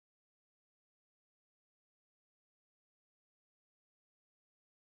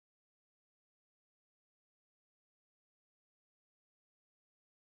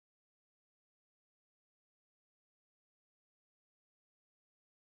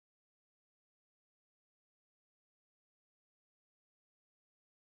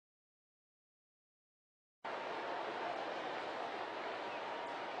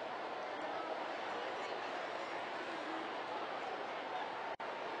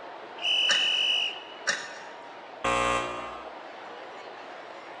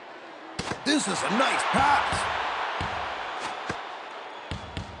This is a nice pass.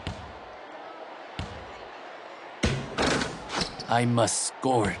 I must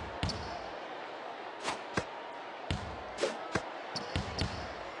score.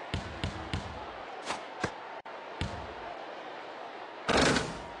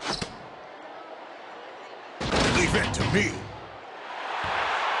 Leave it to me.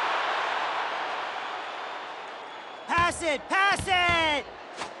 Pass it! Pass it!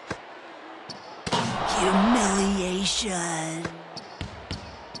 Humiliation.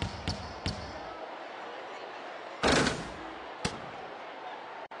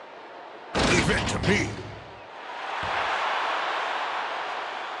 Leave it to me.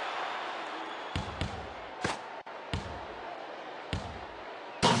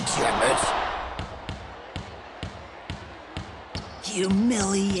 Damn it.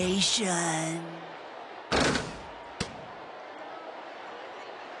 Humiliation.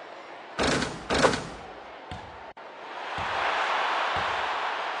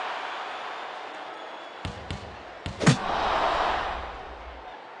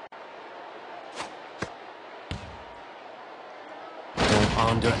 Don't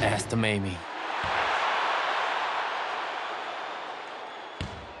underestimate me.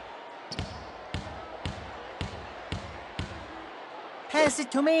 Pass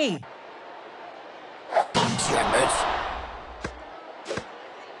it to me! Damn it.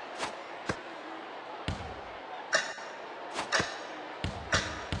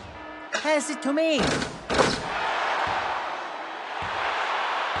 Pass it to me!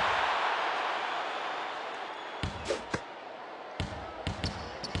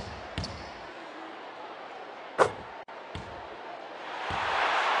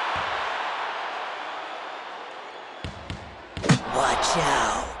 Watch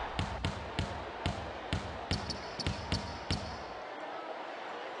out.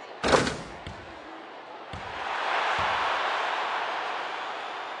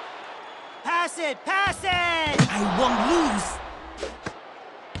 Pass it! Pass it! I won't lose.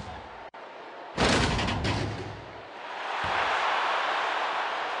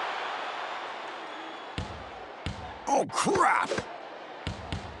 Oh, crap.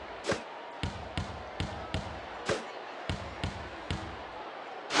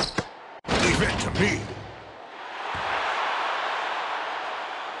 Leave it to me.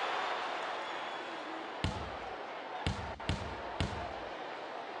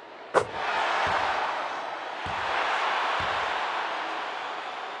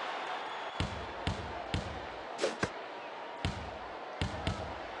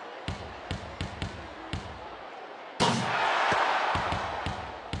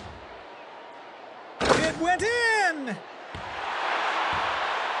 It went in!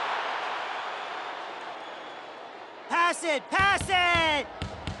 Pass it! Pass it!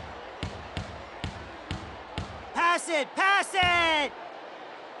 Pass it! Pass it!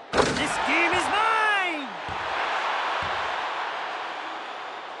 This game is mine!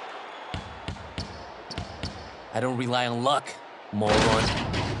 I don't rely on luck, moron.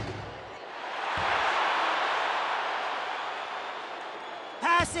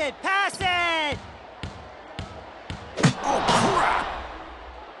 Pass it! Pass it! Oh, crap.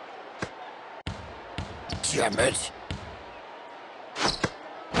 Damn it.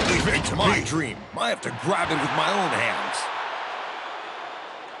 Leave it to my dream. I have to grab it with my own hands.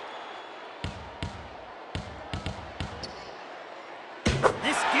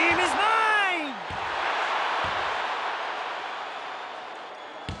 This game is mine!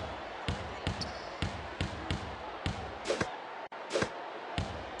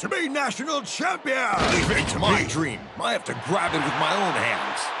 To be national champion! Leave it to my dream. I have to grab it with my own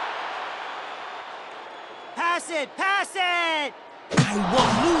hands. Pass it! Pass it! I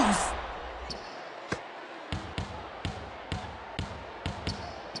won't lose.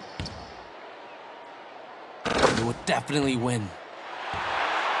 You will definitely win.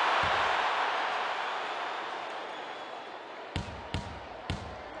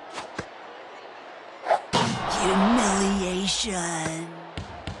 Humiliation.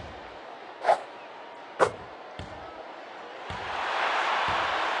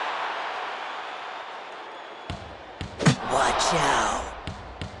 Watch out.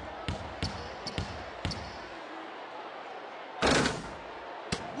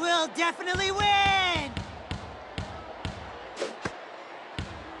 We'll definitely win!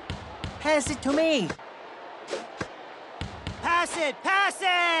 Pass it to me! Pass it! Pass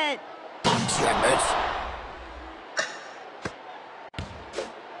it! Damn it.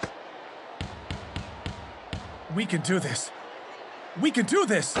 We can do this. We can do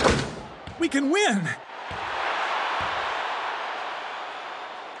this. We can win.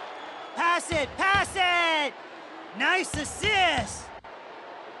 Pass Pass it! Pass it! Nice assist!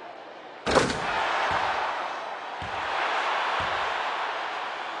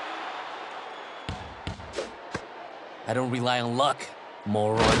 I don't rely on luck,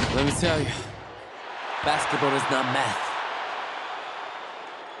 moron. Let me tell you, basketball is not math.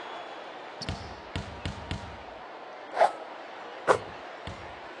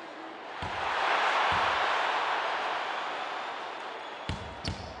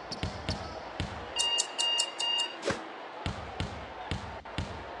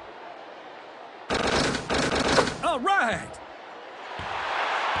 All right!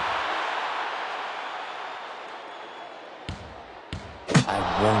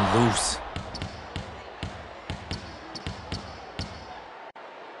 I won't lose.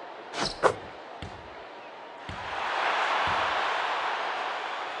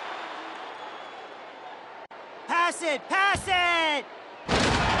 Pass it! Pass it!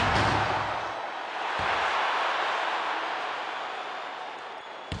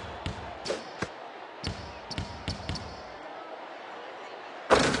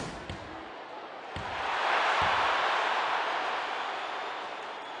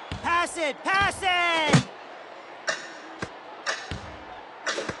 Pass it! Pass it!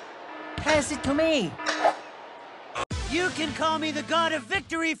 Pass it to me. You can call me the god of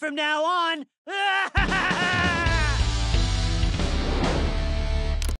victory from now on!